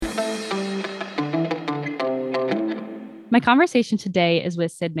My conversation today is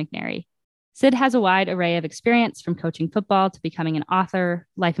with Sid McNairy. Sid has a wide array of experience from coaching football to becoming an author,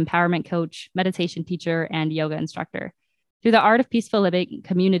 life empowerment coach, meditation teacher, and yoga instructor. Through the Art of Peaceful Living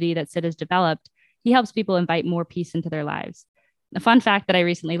community that Sid has developed, he helps people invite more peace into their lives. The fun fact that I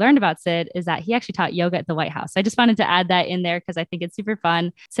recently learned about Sid is that he actually taught yoga at the White House. I just wanted to add that in there because I think it's super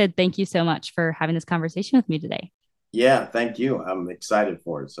fun. Sid, thank you so much for having this conversation with me today. Yeah, thank you. I'm excited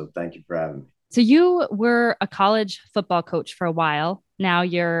for it. So thank you for having me. So you were a college football coach for a while. Now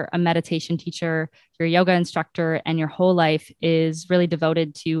you're a meditation teacher, you're a yoga instructor, and your whole life is really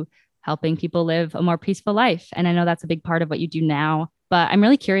devoted to helping people live a more peaceful life. And I know that's a big part of what you do now. But I'm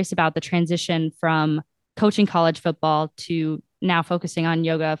really curious about the transition from coaching college football to now focusing on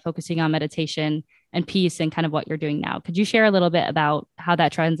yoga, focusing on meditation and peace, and kind of what you're doing now. Could you share a little bit about how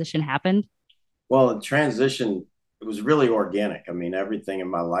that transition happened? Well, the transition, it was really organic. I mean, everything in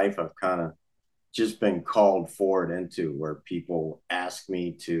my life I've kind of just been called forward into where people ask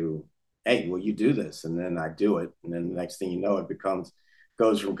me to, hey, will you do this? And then I do it. And then the next thing you know,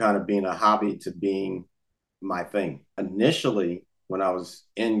 goes from kind of being a hobby to being my thing. Initially, when I was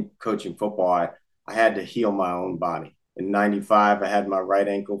in coaching football, I had to heal my own body. In 95, I had my right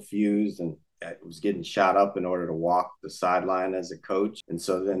ankle fused and I was getting shot up in order to walk the sideline as a coach. And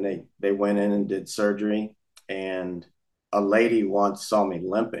so then they went in and did surgery. And a lady once saw me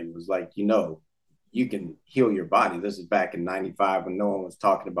limping, was like, you can heal your body. This is back in 95 when no one was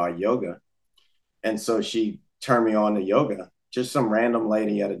talking about yoga. And so she turned me on to yoga, just some random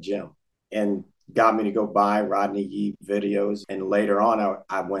lady at a gym, and got me to go buy Rodney Yee videos. And later on,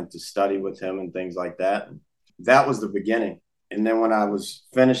 I went to study with him and things like that. And that was the beginning. And then when I was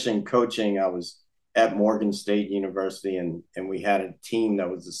finishing coaching, I was at Morgan State University, and we had a team that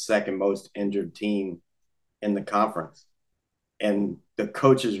was the second most injured team in the conference. And the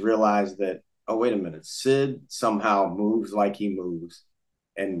coaches realized that, oh, wait a minute, Sid somehow moves like he moves.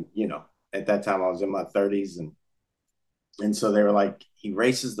 And, at that time I was in my 30s. And so they were like, he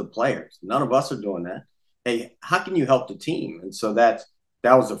races the players. None of us are doing that. Hey, how can you help the team? And so that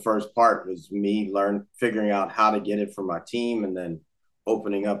was the first part, was me figuring out how to get it for my team, and then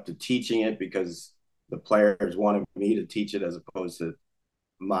opening up to teaching it because the players wanted me to teach it as opposed to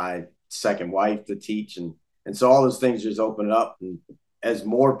my second wife to teach. And so all those things just opened up. And as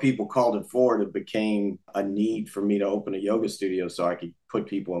more people called it forward, it became a need for me to open a yoga studio so I could put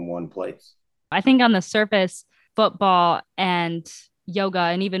people in one place. I think on the surface, football and yoga,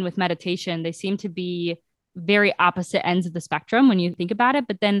 and even with meditation, they seem to be very opposite ends of the spectrum when you think about it.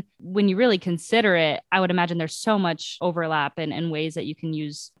 But then when you really consider it, I would imagine there's so much overlap and ways that you can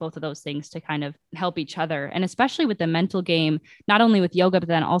use both of those things to kind of help each other. And especially with the mental game, not only with yoga, but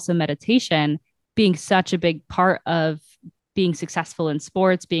then also meditation being such a big part of being successful in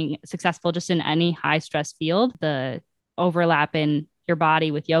sports, being successful just in any high stress field, the overlap in your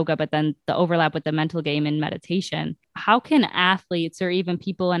body with yoga, but then the overlap with the mental game in meditation. How can athletes or even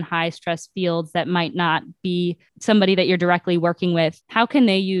people in high stress fields that might not be somebody that you're directly working with, how can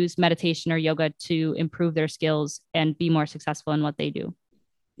they use meditation or yoga to improve their skills and be more successful in what they do?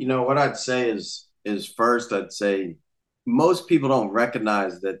 What I'd say is first, I'd say most people don't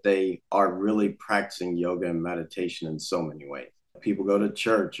recognize that they are really practicing yoga and meditation in so many ways. People go to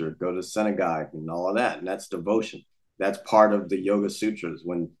church or go to synagogue and all of that, and that's devotion. That's part of the Yoga Sutras.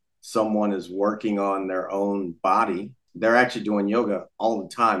 When someone is working on their own body, they're actually doing yoga all the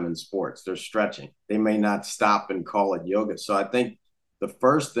time in sports. They're stretching. They may not stop and call it yoga. So I think the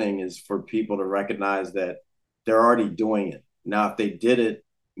first thing is for people to recognize that they're already doing it. Now, if they did it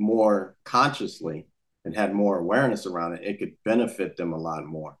more consciously and had more awareness around it, it could benefit them a lot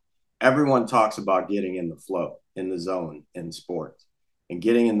more. Everyone talks about getting in the flow, in the zone in sports. And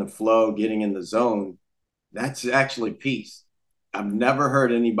getting in the flow, getting in the zone, that's actually peace. I've never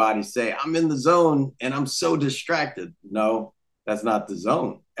heard anybody say, I'm in the zone and I'm so distracted. No, that's not the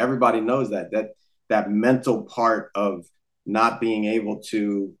zone. Everybody knows that mental part of not being able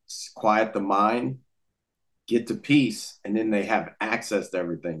to quiet the mind, get to peace, and then they have access to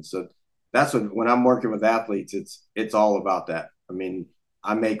everything. So that's when I'm working with athletes, it's all about that. I mean,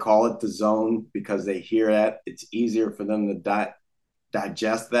 I may call it the zone because they hear that. It's easier for them to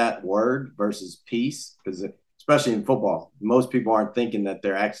digest that word versus peace, because especially in football, most people aren't thinking that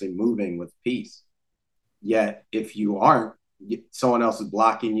they're actually moving with peace. Yet if you aren't, someone else is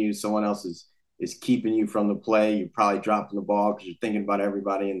blocking you, someone else is keeping you from the play, you're probably dropping the ball because you're thinking about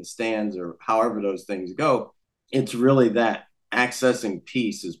everybody in the stands, or however those things go. It's really that accessing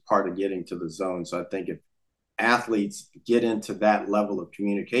peace is part of getting to the zone. So I think if athletes get into that level of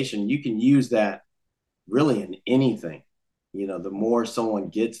communication, you can use that really in anything. The more someone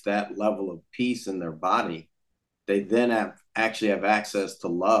gets that level of peace in their body, they then actually have access to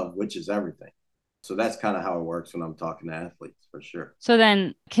love, which is everything. So that's kind of how it works when I'm talking to athletes, for sure. So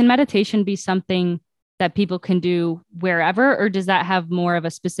then, can meditation be something that people can do wherever, or does that have more of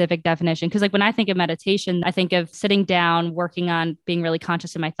a specific definition? Because, like, when I think of meditation, I think of sitting down, working on being really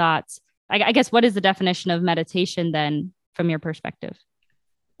conscious of my thoughts. I guess, what is the definition of meditation then, from your perspective?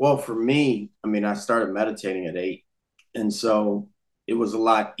 Well, for me, I mean, I started meditating at 8. And so it was a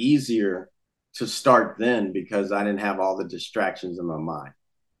lot easier to start then because I didn't have all the distractions in my mind.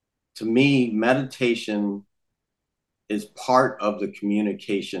 To me, meditation is part of the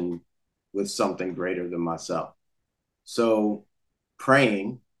communication with something greater than myself. So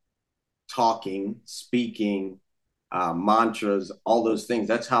praying, talking, speaking, mantras, all those things,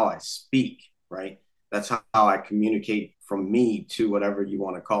 that's how I speak, right? That's how I communicate from me to whatever you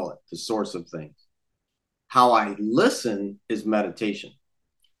want to call it, the source of things. How I listen is meditation.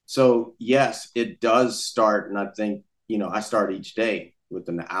 So yes, it does start, and I think, I start each day with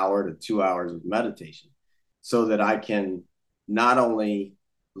an hour to 2 hours of meditation so that I can not only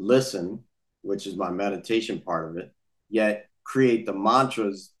listen, which is my meditation part of it, yet create the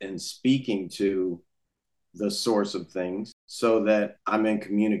mantras and speaking to the source of things so that I'm in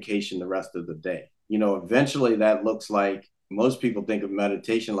communication the rest of the day. Eventually that looks like most people think of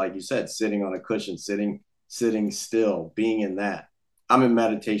meditation, like you said, sitting on a cushion, sitting still, being in that. I'm in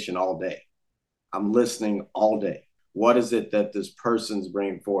meditation all day. I'm listening all day. What is it that this person's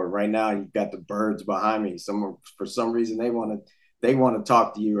bringing forward right now? You've got the birds behind me. For some reason, they want to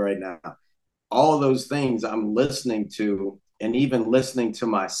talk to you right now. All of those things I'm listening to, and even listening to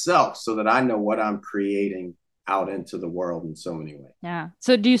myself so that I know what I'm creating out into the world in so many ways. Yeah.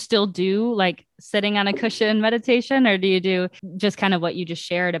 So do you still do like sitting on a cushion meditation, or do you do just kind of what you just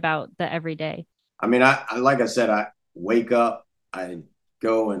shared about the everyday? I mean, I like I said, I wake up, I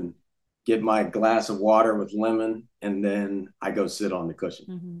go and get my glass of water with lemon, and then I go sit on the cushion.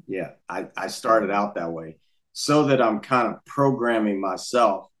 Mm-hmm. Yeah, I started out that way so that I'm kind of programming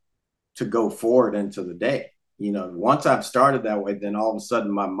myself to go forward into the day. Once I've started that way, then all of a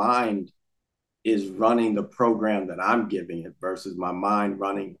sudden my mind is running the program that I'm giving it versus my mind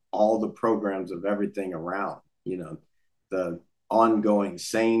running all the programs of everything around, the ongoing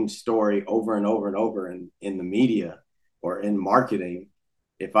same story over and over and over in the media or in marketing.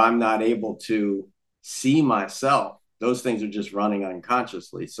 If I'm not able to see myself, those things are just running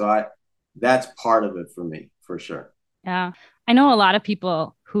unconsciously. So that's part of it for me, for sure. Yeah. I know a lot of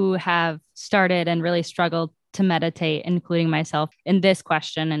people who have started and really struggled to meditate, including myself. In this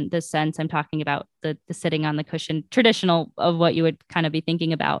question and this sense, I'm talking about the sitting on the cushion, traditional of what you would kind of be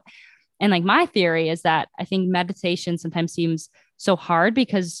thinking about. And like my theory is that I think meditation sometimes seems so hard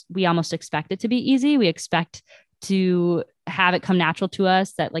because we almost expect it to be easy. We expect to have it come natural to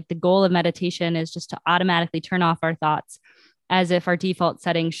us, that like the goal of meditation is just to automatically turn off our thoughts, as if our default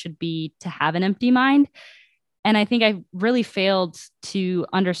setting should be to have an empty mind. And I think I really failed to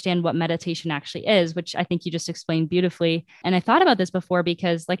understand what meditation actually is, which I think you just explained beautifully. And I thought about this before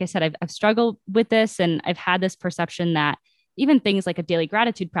because, like I said, I've struggled with this, and I've had this perception that even things like a daily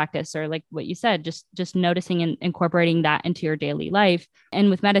gratitude practice, or like what you said, just noticing and incorporating that into your daily life. And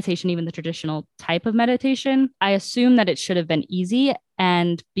with meditation, even the traditional type of meditation, I assume that it should have been easy.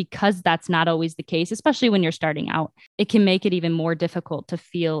 And because that's not always the case, especially when you're starting out, it can make it even more difficult to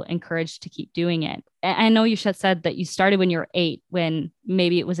feel encouraged to keep doing it. I know you said that you started when you're 8, when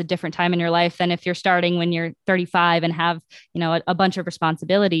maybe it was a different time in your life than if you're starting when you're 35 and have, a bunch of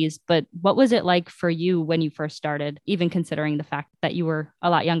responsibilities. But what was it like for you when you first started, even considering the fact that you were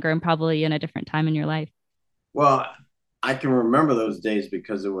a lot younger and probably in a different time in your life? Well, I can remember those days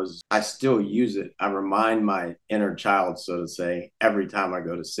because I still use it. I remind my inner child, so to say, every time I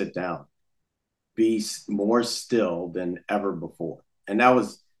go to sit down, be more still than ever before. And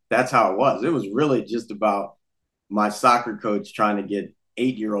that's how it was. It was really just about my soccer coach trying to get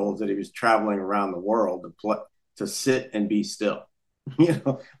 8-year-olds that he was traveling around the world to sit and be still.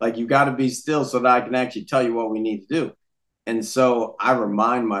 Like you got to be still so that I can actually tell you what we need to do. And so I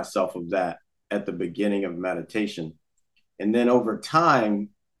remind myself of that at the beginning of meditation. And then over time,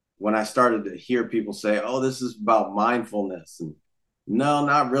 when I started to hear people say, oh, this is about mindfulness. And no,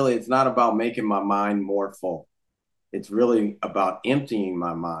 not really. It's not about making my mind more full. It's really about emptying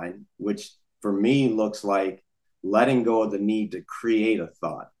my mind, which for me looks like letting go of the need to create a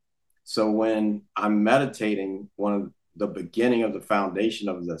thought. So when I'm meditating, one of the beginning of the foundation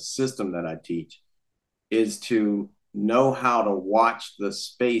of the system that I teach is to know how to watch the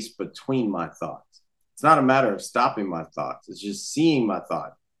space between my thoughts. It's not a matter of stopping my thoughts. It's just seeing my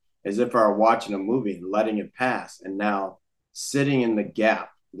thought as if I were watching a movie and letting it pass. And now sitting in the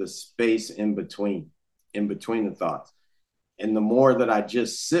gap, the space in between, in between the thoughts. And the more that I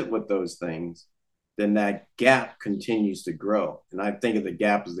just sit with those things, then that gap continues to grow. And I think of the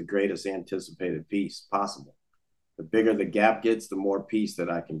gap as the greatest anticipated peace possible. The bigger the gap gets, the more peace that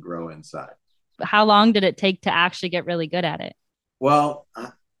I can grow inside. How long did it take to actually get really good at it? Well,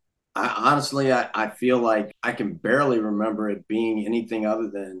 I honestly, I feel like I can barely remember it being anything other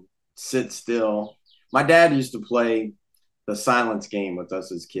than sit still. My dad used to play the silence game with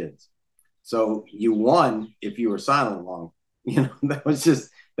us as kids. So you won if you were silent long. That was just,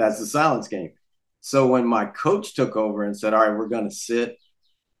 that's the silence game. So when my coach took over and said, all right, we're going to sit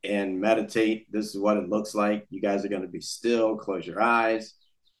and meditate, this is what it looks like. You guys are going to be still, close your eyes,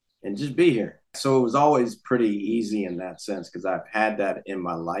 and just be here. So it was always pretty easy in that sense because I've had that in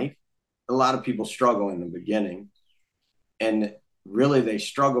my life. A lot of people struggle in the beginning, and really they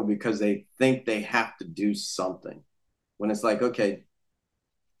struggle because they think they have to do something. When it's like, okay,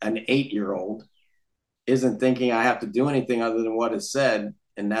 an 8-year-old isn't thinking I have to do anything other than what is said,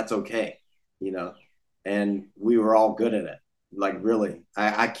 and that's okay, you know. And we were all good at it. Like really,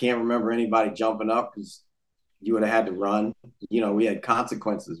 I can't remember anybody jumping up because you would have had to run. We had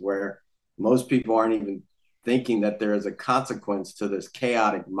consequences where most people aren't even thinking that there is a consequence to this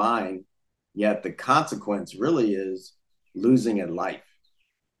chaotic mind. Yet the consequence really is losing a life.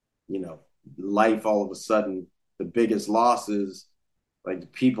 Life all of a sudden, the biggest loss is like the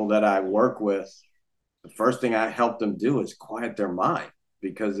people that I work with. The first thing I help them do is quiet their mind,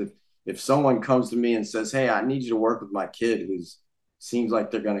 because if someone comes to me and says, hey, I need you to work with my kid who seems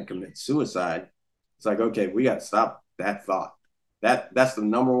like they're going to commit suicide, it's like, okay, we got to stop that thought. That's the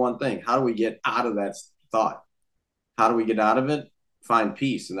number one thing. How do we get out of that thought? How do we get out of it? Find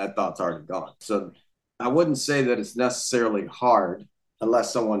peace, and that thought's already gone. So I wouldn't say that it's necessarily hard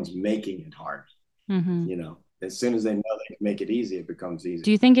unless someone's making it hard. Mm-hmm. As soon as they know they can make it easy, it becomes easy.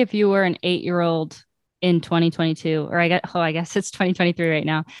 Do you think if you were an 8-year-old in 2022, or I guess it's 2023 right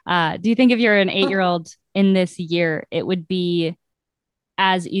now. Do you think if you're an 8-year-old in this year, it would be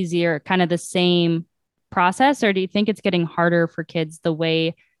as easy or kind of the same process? Or do you think it's getting harder for kids the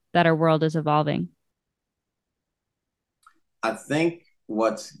way that our world is evolving? I think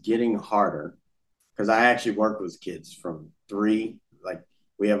what's getting harder, because I actually work with kids from 3, like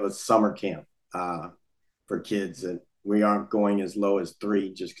we have a summer camp for kids, and we aren't going as low as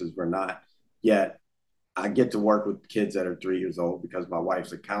 3 just because we're not yet. I get to work with kids that are 3 years old because my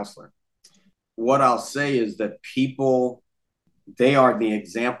wife's a counselor. What I'll say is that people, they are the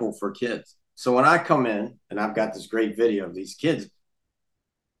example for kids. So when I come in and I've got this great video of these kids,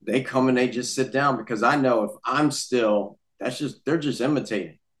 they come and they just sit down because I know if I'm still, they're just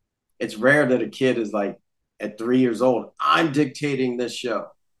imitating. It's rare that a kid is like at 3 years old, I'm dictating this show.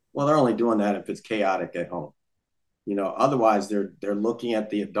 Well, they're only doing that if it's chaotic at home. Otherwise they're looking at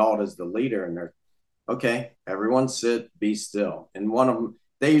the adult as the leader, and they're, okay, everyone sit, be still. And one of them,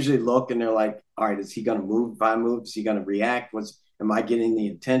 they usually look and they're like, all right, is he going to move? If I move, is he going to react? Am I getting the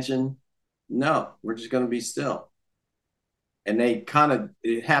attention? No, we're just going to be still. And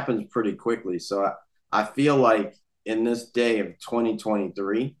it happens pretty quickly. So I feel like in this day of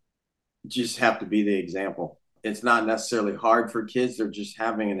 2023, you just have to be the example. It's not necessarily hard for kids. They're just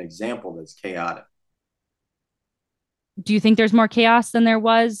having an example that's chaotic. Do you think there's more chaos than there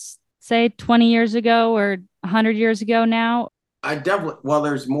was, say, 20 years ago or 100 years ago now?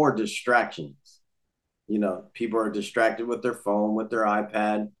 There's more distractions. People are distracted with their phone, with their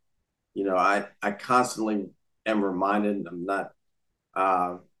iPad. I constantly am reminded, I'm not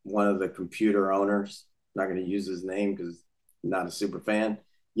one of the computer owners. I'm not going to use his name because I'm not a super fan.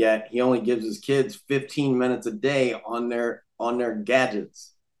 Yet he only gives his kids 15 minutes a day on their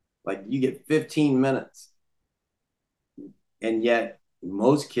gadgets. Like, you get 15 minutes. And yet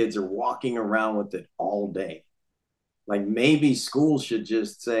most kids are walking around with it all day. Like, maybe school should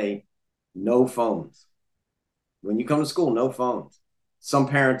just say no phones. When you come to school, no phones. Some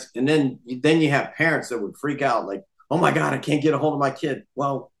parents, and then you have parents that would freak out like, oh my God, I can't get a hold of my kid.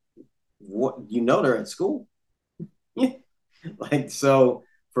 Well, they're at school. Like, so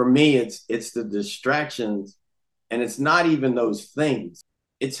for me, it's the distractions, and it's not even those things.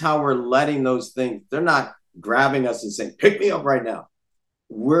 It's how we're letting those things, they're not grabbing us and saying, pick me up right now.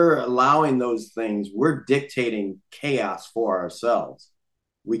 We're allowing those things. We're dictating chaos for ourselves.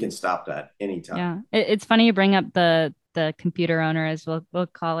 We can stop that anytime. Yeah. It's funny you bring up the computer owner, as we'll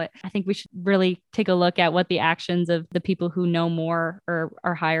call it. I think we should really take a look at what the actions of the people who know more or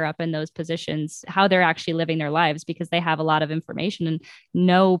are higher up in those positions, how they're actually living their lives, because they have a lot of information and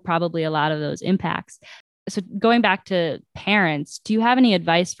know probably a lot of those impacts. So going back to parents, do you have any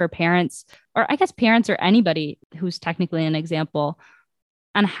advice for parents, or I guess parents or anybody who's technically an example,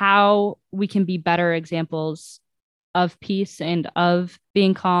 on how we can be better examples of peace and of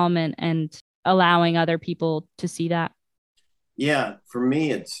being calm and allowing other people to see that? Yeah, for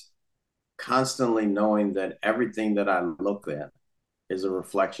me, it's constantly knowing that everything that I look at is a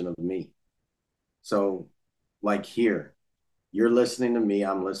reflection of me. So, like here, you're listening to me,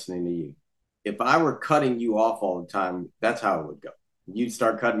 I'm listening to you. If I were cutting you off all the time, that's how it would go. You'd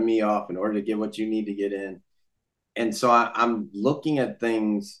start cutting me off in order to get what you need to get in. And so I'm looking at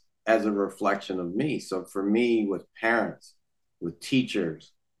things as a reflection of me. So for me, with parents, with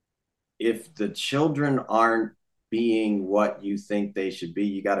teachers, if the children aren't being what you think they should be,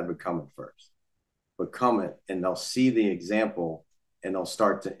 you got to become it first. Become it, and they'll see the example and they'll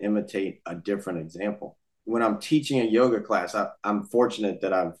start to imitate a different example. When I'm teaching a yoga class, I'm fortunate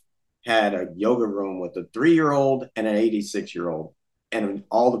that I've had a yoga room with a 3-year-old and an 86-year-old and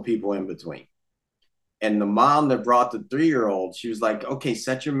all the people in between. And the mom that brought the 3-year-old, she was like, okay,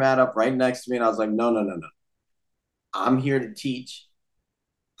 set your mat up right next to me. And I was like, no, no, no, no. I'm here to teach.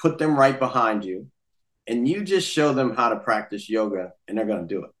 Put them right behind you. And you just show them how to practice yoga and they're going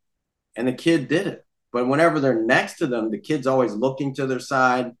to do it. And the kid did it. But whenever they're next to them, the kid's always looking to their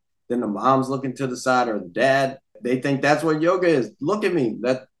side. Then the mom's looking to the side or the dad. They think that's what yoga is. Look at me.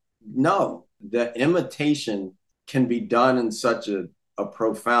 That no, the imitation can be done in such a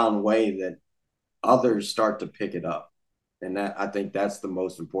profound way that others start to pick it up. And that I think that's the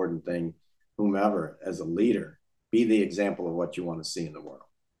most important thing, whomever, as a leader, be the example of what you want to see in the world.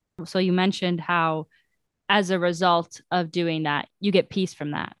 So you mentioned how as a result of doing that, you get peace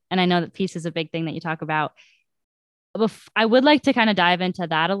from that. And I know that peace is a big thing that you talk about. I would like to kind of dive into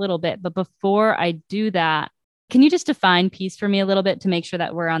that a little bit. But before I do that, can you just define peace for me a little bit to make sure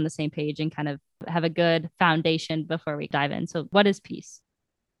that we're on the same page and kind of have a good foundation before we dive in? So, what is peace?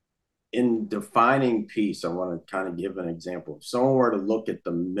 In defining peace, I want to kind of give an example. If someone were to look at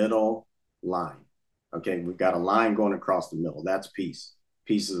the middle line, okay, we've got a line going across the middle. That's peace.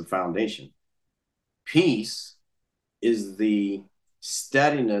 Peace is a foundation. Peace is the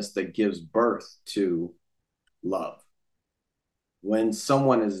steadiness that gives birth to love. When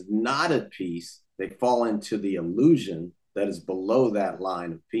someone is not at peace, they fall into the illusion that is below that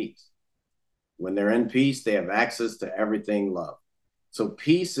line of peace. When they're in peace, they have access to everything love. So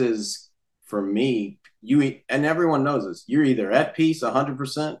peace is, for me, and everyone knows this, you're either at peace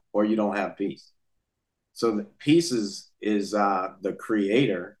 100% or you don't have peace. So peace is the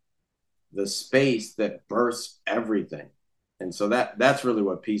creator, the space that bursts everything. And so that's really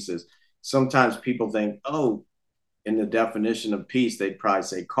what peace is. Sometimes people think, oh, in the definition of peace, they'd probably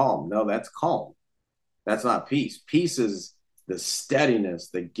say calm. No, that's calm. That's not peace. Peace is the steadiness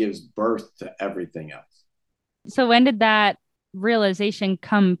that gives birth to everything else. So, when did that realization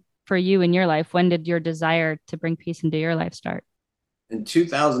come for you in your life? When did your desire to bring peace into your life start? In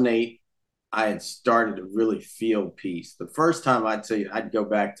 2008, I had started to really feel peace. The first time I'd say I'd go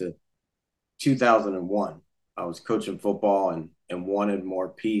back to 2001. I was coaching football and wanted more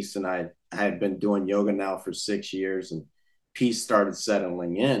peace. And I had been doing yoga now for 6 years, and peace started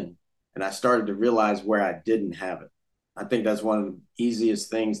settling in. And I started to realize where I didn't have it. I think that's one of the easiest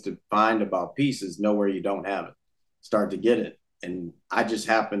things to find about peace is know where you don't have it, start to get it. And I just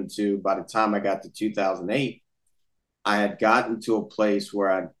happened to, by the time I got to 2008, I had gotten to a place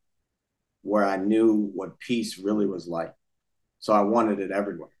where I knew what peace really was like. So I wanted it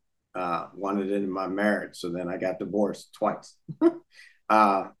everywhere. Wanted it in my marriage. So then I got divorced twice.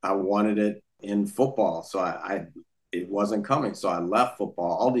 I wanted it in football. So it wasn't coming. So I left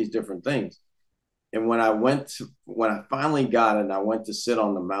football, all these different things. And when I finally got it, and I went to sit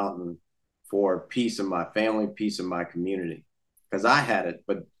on the mountain for peace in my family, peace in my community, because I had it,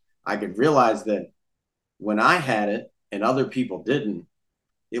 but I could realize that when I had it and other people didn't,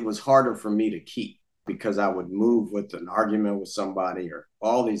 it was harder for me to keep because I would move with an argument with somebody or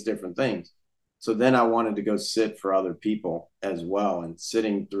all these different things. So then I wanted to go sit for other people as well. And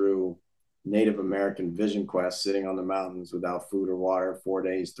sitting through Native American Vision Quest, sitting on the mountains without food or water, 4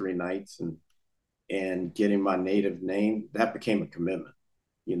 days, 3 nights, and getting my native name, that became a commitment.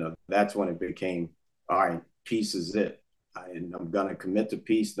 That's when it became, all right, peace is it. I'm going to commit to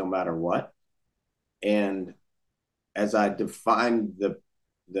peace no matter what. And as I defined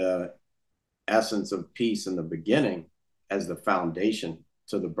the essence of peace in the beginning as the foundation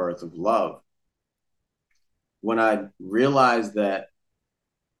to the birth of love, when I realized that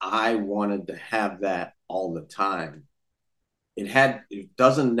I wanted to have that all the time, it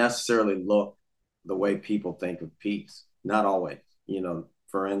doesn't necessarily look the way people think of peace. Not always.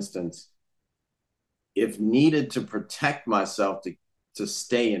 For instance, if needed to protect myself to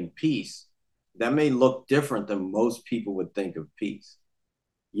stay in peace, that may look different than most people would think of peace.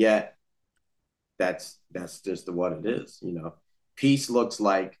 Yet that's just what it is, you know. Peace looks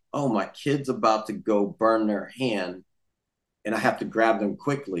like, oh, my kid's about to go burn their hand and I have to grab them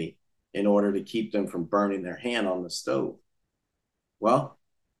quickly in order to keep them from burning their hand on the stove. Well,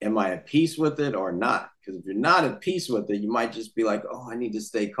 am I at peace with it or not? Because if you're not at peace with it, you might just be like, oh, I need to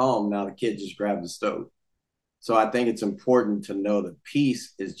stay calm. Now the kid just grabbed the stove. So I think it's important to know that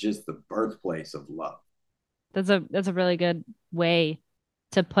peace is just the birthplace of love. That's a really good way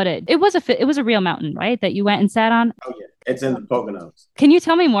to put it. It was a real mountain, right? That you went and sat on. Oh, yeah. It's in the Poconos. Can you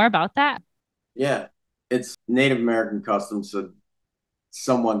tell me more about that? Yeah. It's Native American custom. So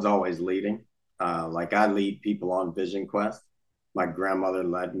someone's always leading. Like I lead people on Vision Quest. My grandmother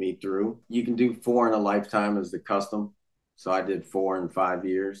led me through. You can do 4 in a lifetime as the custom. So I did 4 in 5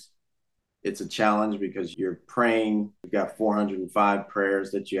 years. It's a challenge because you're praying. You've got 405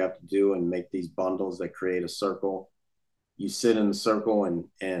 prayers that you have to do and make these bundles that create a circle. You sit in the circle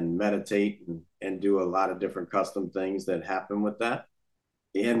and meditate and do a lot of different custom things that happen with that.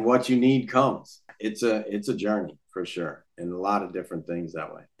 And what you need comes. It's a journey for sure, and a lot of different things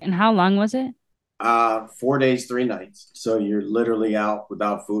that way. And how long was it? 4 days, 3 nights. So you're literally out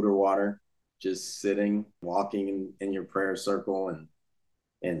without food or water, just sitting, walking in your prayer circle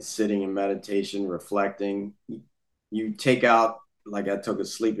and sitting in meditation, reflecting. You take out, like I took a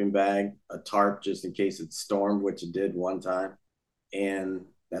sleeping bag, a tarp just in case it stormed, which it did one time. And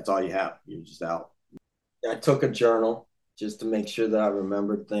that's all you have. You're just out. I took a journal just to make sure that I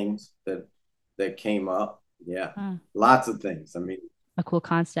remembered things that came up. Yeah. Lots of things. I mean, A cool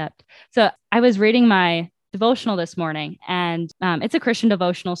concept. So I was reading my devotional this morning, and it's a Christian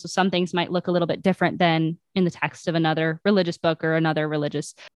devotional. So some things might look a little bit different than in the text of another religious book or another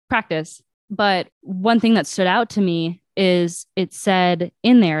religious practice. But one thing that stood out to me is it said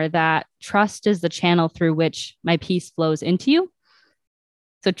in there that trust is the channel through which my peace flows into you.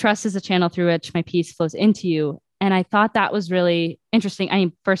 So trust is the channel through which my peace flows into you. And I thought that was really interesting. I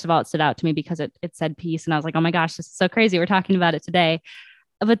mean, first of all, it stood out to me because it said peace. And I was like, oh my gosh, this is so crazy. We're talking about it today.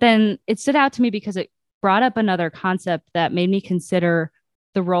 But then it stood out to me because it brought up another concept that made me consider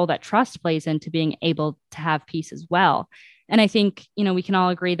the role that trust plays into being able to have peace as well. And I think, we can all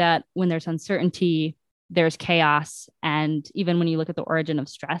agree that when there's uncertainty, there's chaos. And even when you look at the origin of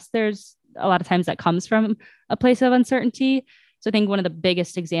stress, there's a lot of times that comes from a place of uncertainty. So I think one of the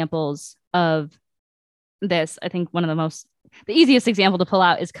biggest examples of this, I think the easiest example to pull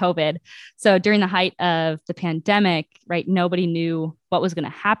out is COVID. So during the height of the pandemic, right, nobody knew what was going to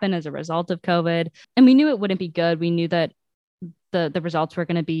happen as a result of COVID. And we knew it wouldn't be good. We knew that the results were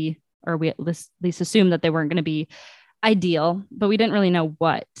going to be, or we at least assumed that they weren't going to be ideal, but we didn't really know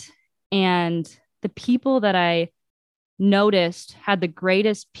what. And the people that I noticed had the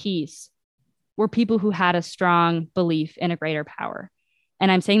greatest peace were people who had a strong belief in a greater power.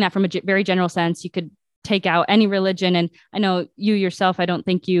 And I'm saying that from a very general sense. You could take out any religion. And I know you yourself, I don't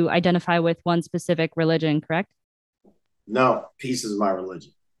think you identify with one specific religion, correct? no, peace is my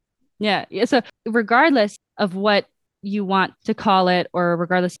religion. Yeah. So regardless of what you want to call it, or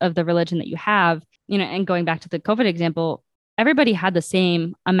regardless of the religion that you have, and going back to the COVID example, everybody had the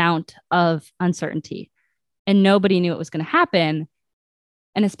same amount of uncertainty and nobody knew it was going to happen.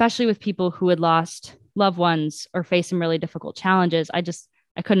 And especially with people who had lost loved ones or faced some really difficult challenges, I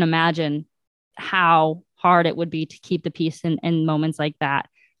couldn't imagine how hard it would be to keep the peace in moments like that,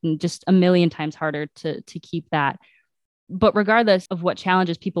 and just a million times harder to keep that. But regardless of what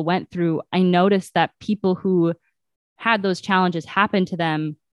challenges people went through, I noticed that people who had those challenges happen to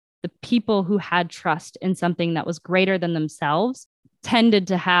them, the people who had trust in something that was greater than themselves, tended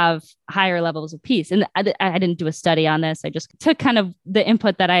to have higher levels of peace. And I didn't do a study on this. I just took kind of the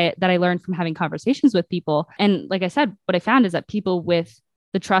input that I learned from having conversations with people. And like I said, what I found is that people with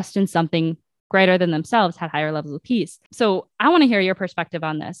the trust in something greater than themselves had higher levels of peace. So I want to hear your perspective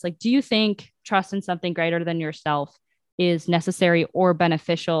on this. Like, do you think trust in something greater than yourself is necessary or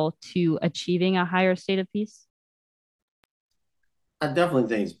beneficial to achieving a higher state of peace? I definitely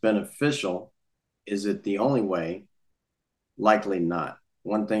think it's beneficial. Is it the only way? Likely not.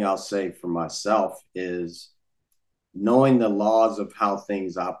 One thing I'll say for myself is knowing the laws of how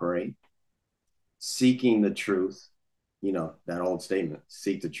things operate, seeking the truth, that old statement,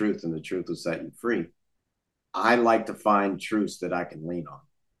 seek the truth and the truth will set you free. I like to find truths that I can lean on.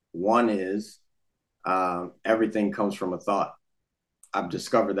 One is everything comes from a thought. I've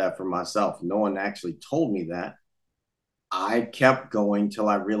discovered that for myself. No one actually told me that. I kept going till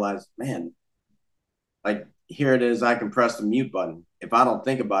I realized, man, like here it is. I can press the mute button. If I don't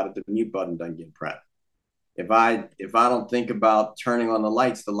think about it, the mute button doesn't get pressed. If I don't think about turning on the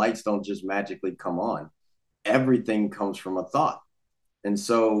lights don't just magically come on. Everything comes from a thought. And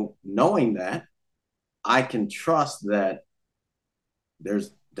so knowing that, I can trust that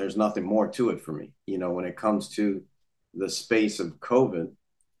there's nothing more to it for me. When it comes to the space of COVID,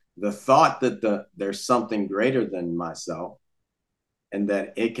 the thought that there's something greater than myself and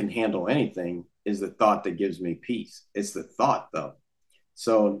that it can handle anything is the thought that gives me peace. It's the thought, though.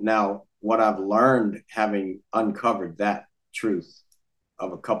 So now, what I've learned, having uncovered that truth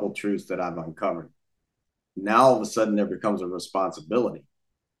of a couple truths that I've uncovered, now all of a sudden there becomes a responsibility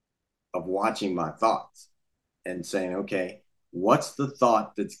of watching my thoughts and saying, okay, what's the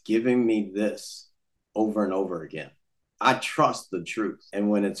thought that's giving me this over and over again? I trust the truth. And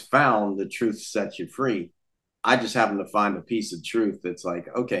when it's found, the truth sets you free. I just happen to find a piece of truth that's like,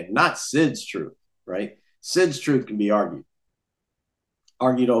 okay, not Sid's truth, right? Sid's truth can be argued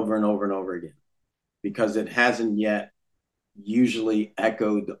over and over and over again because it hasn't yet usually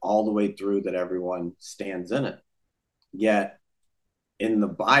echoed all the way through that everyone stands in it. Yet in the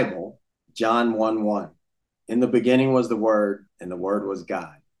Bible, John 1:1, in the beginning was the Word, and the Word was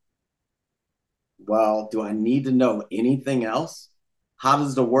God. Well, do I need to know anything else? How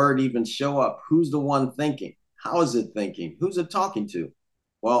does the Word even show up? Who's the one thinking? How is it thinking? Who's it talking to?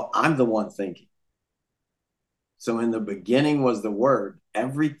 Well, I'm the one thinking. So in the beginning was the Word.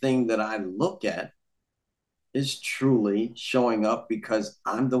 Everything that I look at is truly showing up because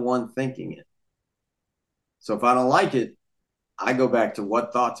I'm the one thinking it. So if I don't like it, I go back to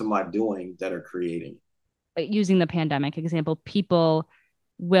what thoughts am I doing that are creating it? Using the pandemic example, people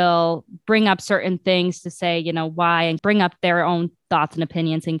will bring up certain things to say, why, and bring up their own thoughts and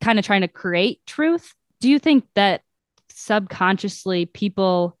opinions and kind of trying to create truth. Do you think that subconsciously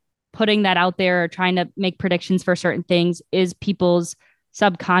people putting that out there or trying to make predictions for certain things is people's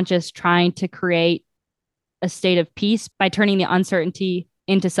subconscious trying to create a state of peace by turning the uncertainty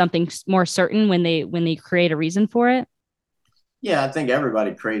into something more certain when they create a reason for it? Yeah, I think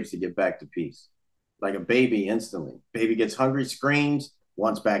everybody craves to get back to peace. Like a baby instantly. Baby gets hungry, screams,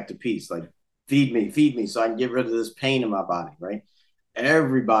 wants back to peace. Like, feed me so I can get rid of this pain in my body, right?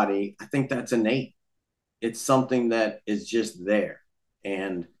 Everybody, I think that's innate. It's something that is just there.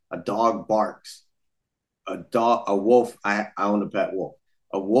 And a dog barks. A wolf, I own a pet wolf.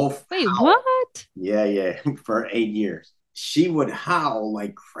 A wolf Wait, howl. what? Yeah, for 8 years. She would howl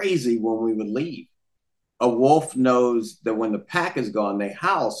like crazy when we would leave. A wolf knows that when the pack is gone, they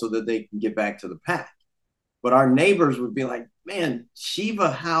howl so that they can get back to the pack. But our neighbors would be like, man,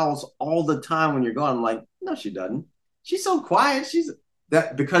 Shiva howls all the time when you're gone. I'm like, no, she doesn't. She's so quiet. She's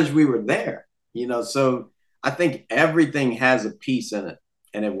that because we were there. So I think everything has a piece in it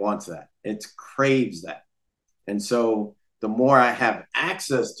and it wants that. It craves that. And so the more I have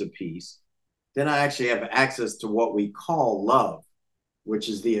access to peace, then I actually have access to what we call love, which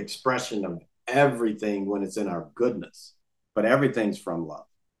is the expression of everything when it's in our goodness. But everything's from love.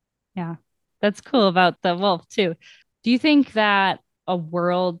 Yeah, that's cool about the wolf too. Do you think that a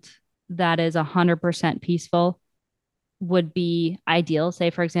world that is 100% peaceful would be ideal? Say,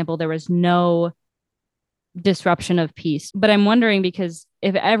 for example, there was no disruption of peace. But I'm wondering because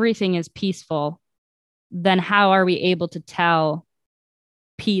if everything is peaceful, then how are we able to tell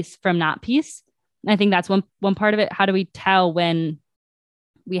peace from not peace? And I think that's one part of it. How do we tell when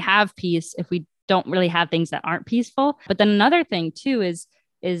we have peace if we don't really have things that aren't peaceful? But then another thing too is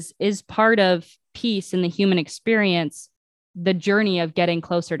part of peace in the human experience the journey of getting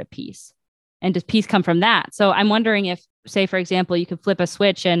closer to peace. And does peace come from that? So I'm wondering if, say, for example, you could flip a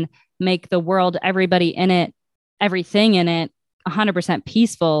switch and make the world, everybody in it, everything in it, 100%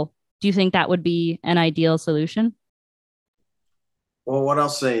 peaceful. Do you think that would be an ideal solution? Well, what I'll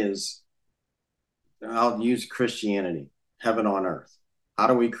say is I'll use Christianity, heaven on earth. How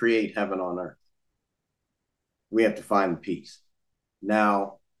do we create heaven on earth? We have to find peace.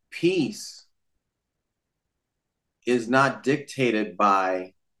 Now, peace is not dictated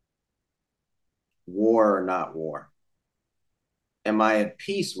by war or not war. Am I at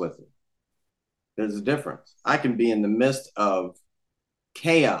peace with it? There's a difference. I can be in the midst of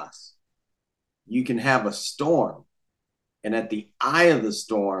chaos. You can have a storm, and at the eye of the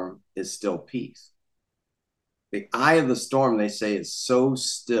storm is still peace. The eye of the storm, they say, is so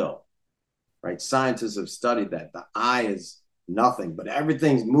still, right? Scientists have studied that. The eye is nothing, but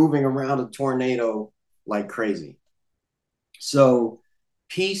everything's moving around a tornado like crazy. So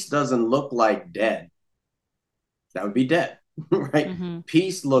peace doesn't look like dead. That would be dead, right? Mm-hmm.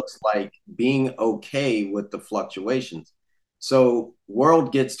 Peace looks like being okay with the fluctuations. So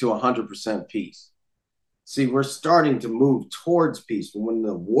world gets to 100% peace. See, we're starting to move towards peace. But when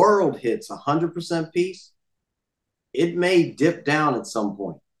the world hits 100% peace, it may dip down at some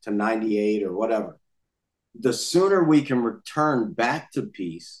point to 98 or whatever. the sooner we can return back to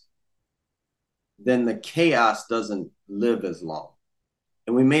peace, then the chaos doesn't live as long.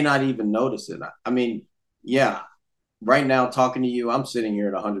 And we may not even notice it. I mean, yeah, right now talking to you, I'm sitting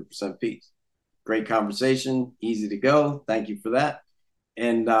here at 100% peace. Great conversation, easy to go. Thank you for that.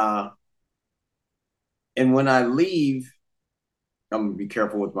 And when I leave, I'm gonna be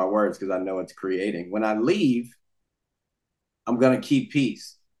careful with my words because I know it's creating. When I leave, I'm gonna keep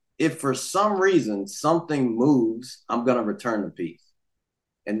peace. If for some reason something moves, I'm gonna return to peace.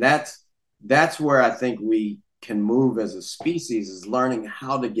 And that's where I think we can move as a species, is learning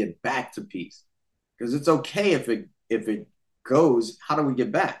how to get back to peace. Because it's okay if it goes, how do we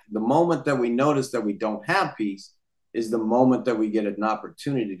get back? The moment that we notice that we don't have peace is the moment that we get an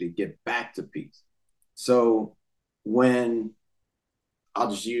opportunity to get back to peace. So when I'll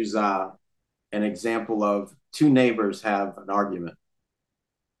just use an example of two neighbors have an argument.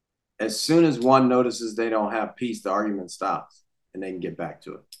 As soon as one notices they don't have peace, the argument stops and they can get back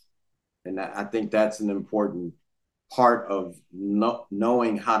to it. And I think that's an important part of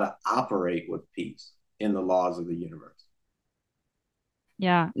knowing how to operate with peace in the laws of the universe.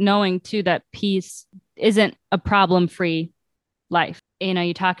 Yeah, knowing too that peace isn't a problem-free life. You know,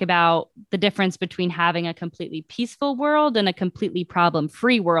 you talk about the difference between having a completely peaceful world and a completely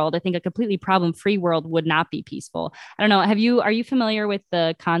problem-free world. I think a completely problem-free world would not be peaceful. I don't know. Are you familiar with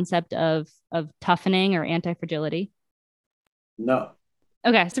the concept of toughening or anti-fragility? No.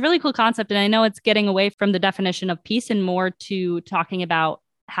 Okay, it's a really cool concept. And I know it's getting away from the definition of peace and more to talking about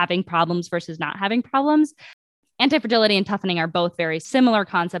having problems versus not having problems. Anti-fragility and toughening are both very similar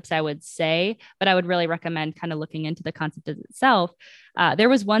concepts, I would say, but I would really recommend kind of looking into the concept itself. There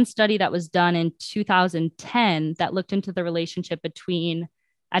was one study that was done in 2010 that looked into the relationship between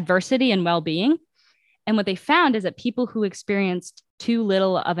adversity and well-being. And what they found is that people who experienced too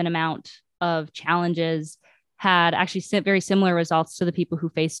little of an amount of challenges had actually very similar results to the people who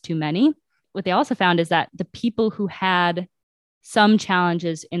faced too many. What they also found is that the people who had some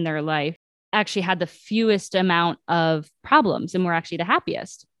challenges in their life actually had the fewest amount of problems and were actually the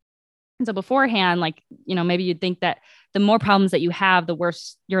happiest. And so beforehand, like, you know, maybe you'd think that the more problems that you have, the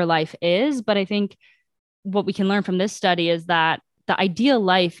worse your life is. But I think what we can learn from this study is that the ideal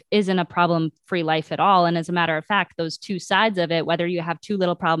life isn't a problem-free life at all. And as a matter of fact, those two sides of it, whether you have too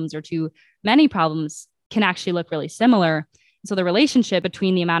little problems or too many problems, can actually look really similar. So the relationship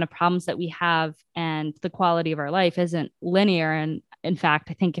between the amount of problems that we have and the quality of our life isn't linear. And in fact,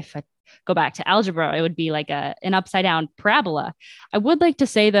 I think if I go back to algebra, it would be like an upside down parabola. I would like to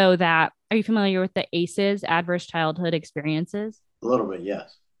say, though, that are you familiar with the ACEs, adverse childhood experiences? A little bit,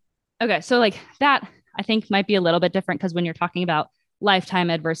 yes. Okay, so like that, I think might be a little bit different because when you're talking about lifetime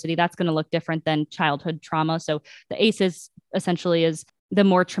adversity, that's going to look different than childhood trauma. So the ACEs essentially is the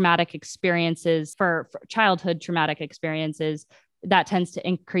more traumatic experiences for childhood traumatic experiences that tends to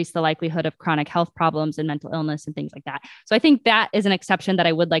increase the likelihood of chronic health problems and mental illness and things like that. So I think that is an exception that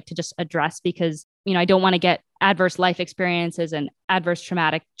I would like to just address because, you know, I don't want to get adverse life experiences and adverse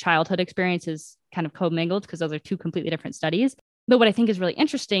traumatic childhood experiences kind of commingled because those are two completely different studies. But what I think is really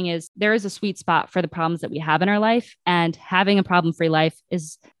interesting is there is a sweet spot for the problems that we have in our life. And having a problem-free life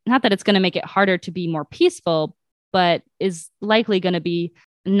is not that it's going to make it harder to be more peaceful, but is likely going to be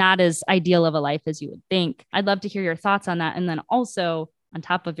not as ideal of a life as you would think. I'd love to hear your thoughts on that. And then also, on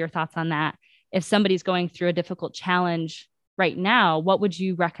top of your thoughts on that, if somebody's going through a difficult challenge right now, what would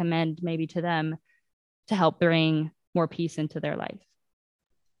you recommend maybe to them to help bring more peace into their life?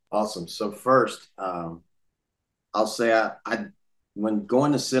 Awesome. So first, I'll say I when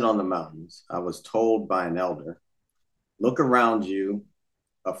going to sit on the mountains, I was told by an elder, look around you,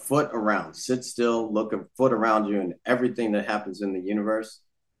 a foot around, sit still, look a foot around you, and everything that happens in the universe,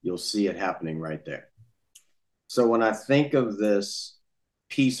 you'll see it happening right there. So when I think of this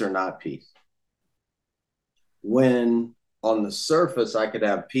peace or not peace, when on the surface I could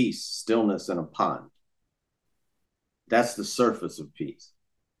have peace, stillness in a pond, that's the surface of peace.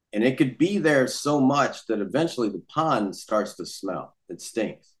 And it could be there so much that eventually the pond starts to smell. It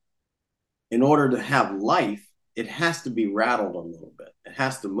stinks. In order to have life, it has to be rattled a little bit. It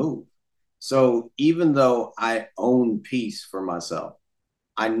has to move. So even though I own peace for myself,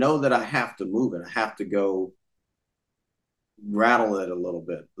 I know that I have to move it. I have to go rattle it a little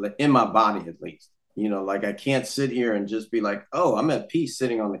bit, in my body at least. You know, like I can't sit here and just be like, oh, I'm at peace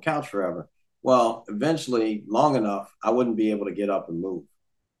sitting on the couch forever. Well, eventually, long enough, I wouldn't be able to get up and move,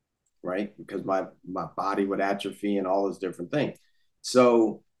 right? Because my body would atrophy and all those different things.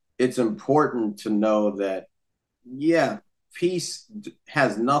 So it's important to know that, yeah, peace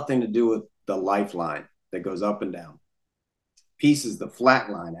has nothing to do with the lifeline that goes up and down. Peace is the flat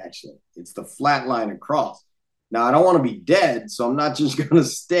line, actually. It's the flat line across. Now, I don't want to be dead, so I'm not just going to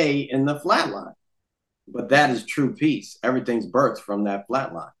stay in the flat line. But that is true peace. Everything's birthed from that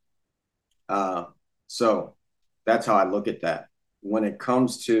flat line. So that's how I look at that. When it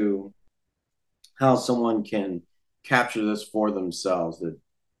comes to how someone can capture this for themselves,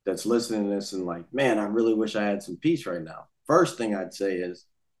 that's listening to this and like, man, I really wish I had some peace right now. First thing I'd say is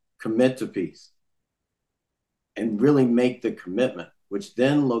commit to peace and really make the commitment, which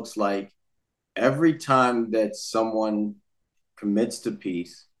then looks like every time that someone commits to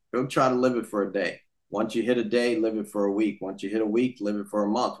peace, go try to live it for a day. Once you hit a day, live it for a week. Once you hit a week, live it for a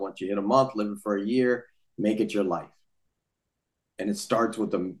month. Once you hit a month, live it for a year. Make it your life. And it starts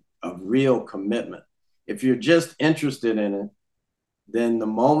with a real commitment. If you're just interested in it, then the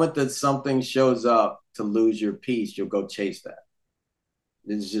moment that something shows up to lose your peace, you'll go chase that.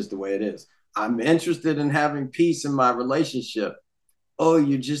 This is just the way it is. I'm interested in having peace in my relationship. Oh,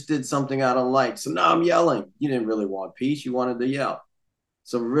 you just did something I don't like. So now I'm yelling. You didn't really want peace. You wanted to yell.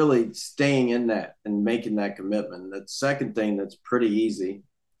 So really staying in that and making that commitment. The second thing that's pretty easy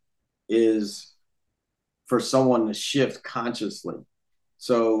is for someone to shift consciously.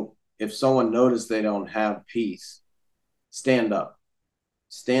 So if someone noticed they don't have peace, stand up.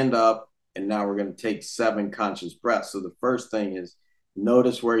 Stand up, and now we're going to take 7 conscious breaths. So the first thing is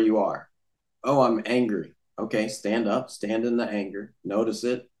notice where you are. Oh, I'm angry. Okay, stand up, stand in the anger, notice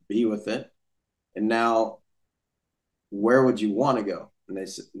it, be with it. And now, where would you want to go? And they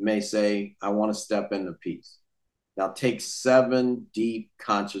may say, I want to step into peace. Now take 7 deep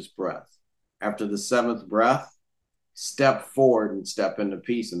conscious breaths. After the 7th breath, step forward and step into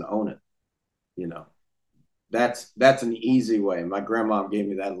peace and own it. You know, that's an easy way. My grandma gave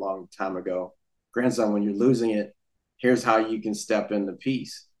me that a long time ago. Grandson, when you're losing it, here's how you can step into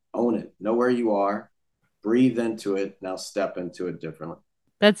peace. Own it. Know where you are. Breathe into it. Now step into it differently.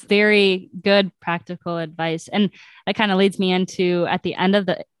 That's very good practical advice. And that kind of leads me into at the end of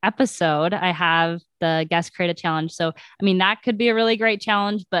the episode, I have the guest create a challenge. So, I mean, that could be a really great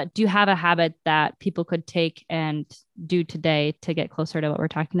challenge, but do you have a habit that people could take and do today to get closer to what we're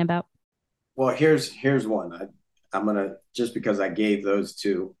talking about? Well, here's one. I'm going to, just because I gave those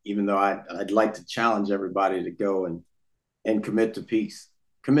 2, even though I'd like to challenge everybody to go and commit to peace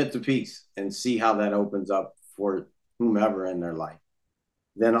and see how that opens up for whomever in their life.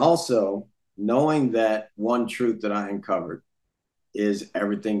 Then also knowing that one truth that I uncovered is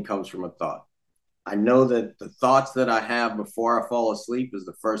everything comes from a thought. I know that the thoughts that I have before I fall asleep is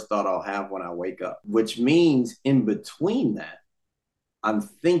the first thought I'll have when I wake up, which means in between that, I'm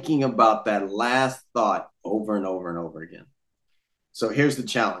thinking about that last thought over and over and over again. So here's the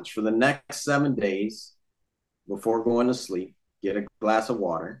challenge. For the next 7 days before going to sleep, get a glass of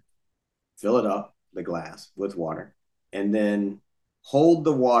water, fill it up, the glass, with water, and then hold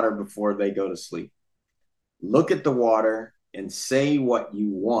the water before they go to sleep. Look at the water and say what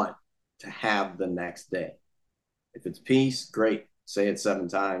you want to have the next day. If it's peace, great. Say it 7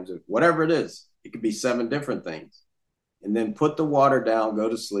 times. Whatever it is, it could be 7 different things. And then put the water down, go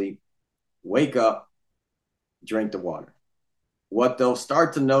to sleep, wake up, drink the water. What they'll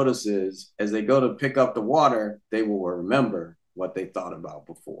start to notice is as they go to pick up the water, they will remember what they thought about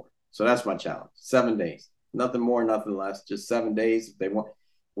before. So that's my challenge. 7 days. Nothing more, nothing less. Just 7 days. If they want,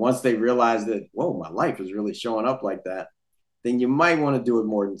 once they realize that, whoa, my life is really showing up like that, then you might want to do it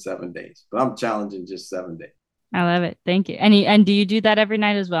more than 7 days. But I'm challenging just 7 days. I love it. Thank you. And do you do that every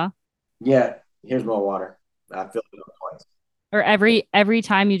night as well? Yeah. Here's my water. I filled it up twice. Or every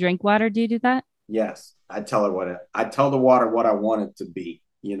time you drink water, do you do that? Yes. I tell the water what I want it to be.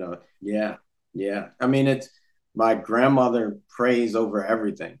 Yeah. Yeah. I mean, it's my grandmother prays over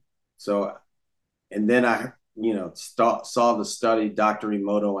everything. So, and then I, saw the study, Dr.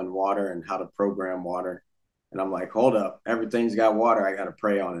 Emoto, and water and how to program water. And I'm like, hold up, everything's got water. I got to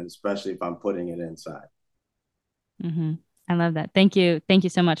pray on it, especially if I'm putting it inside. Mm-hmm. I love that. Thank you. Thank you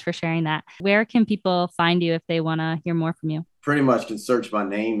so much for sharing that. Where can people find you if they want to hear more from you? Pretty much can search my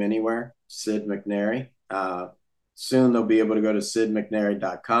name anywhere, Sid McNairy. Soon they'll be able to go to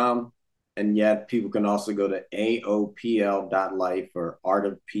sidmcnairy.com. And yet people can also go to aopl.life or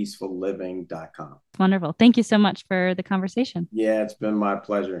artofpeacefulliving.com. Wonderful. Thank you so much for the conversation. Yeah, it's been my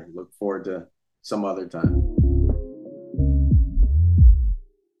pleasure. Look forward to some other time.